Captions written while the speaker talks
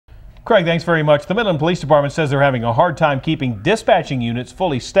Craig, thanks very much. The Midland Police Department says they're having a hard time keeping dispatching units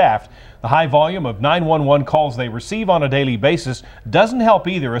fully staffed. The high volume of 911 calls they receive on a daily basis doesn't help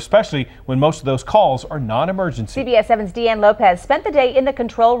either, especially when most of those calls are non-emergency. CBS 7's Deanne Lopez spent the day in the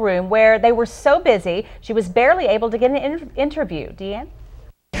control room where they were so busy she was barely able to get an interview. Deanne?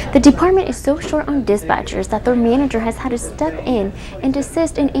 The department is so short on dispatchers that their manager has had to step in and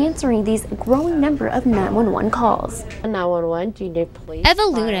assist in answering these growing number of 911 calls. 911, do you need police? Eva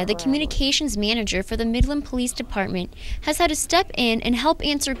Luna, the communications manager for the Midland Police Department, has had to step in and help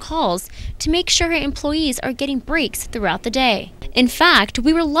answer calls to make sure her employees are getting breaks throughout the day. In fact,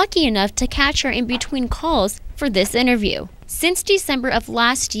 we were lucky enough to catch her in between calls for this interview. Since December of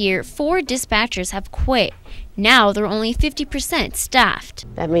last year, 4 dispatchers have quit. Now they're only 50% staffed.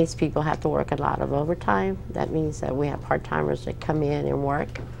 That means people have to work a lot of overtime. That means that we have part-timers that come in and work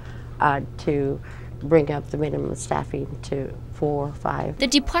to bring up the minimum staffing to 4 or 5. The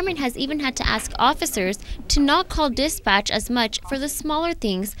department has even had to ask officers to not call dispatch as much for the smaller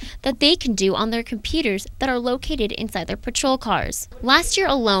things that they can do on their computers that are located inside their patrol cars. Last year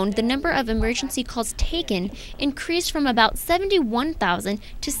alone, the number of emergency calls taken increased from about 71,000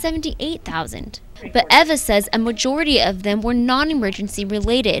 to 78,000. But Eva says a majority of them were non-emergency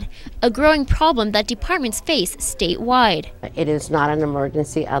related, a growing problem that departments face statewide. It is not an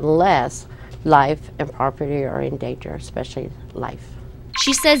emergency unless life and property are in danger, especially life.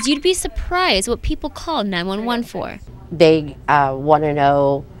 She says you'd be surprised what people call 911 for. They want to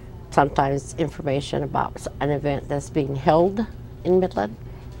know sometimes information about an event that's being held in Midland.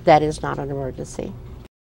 That is not an emergency.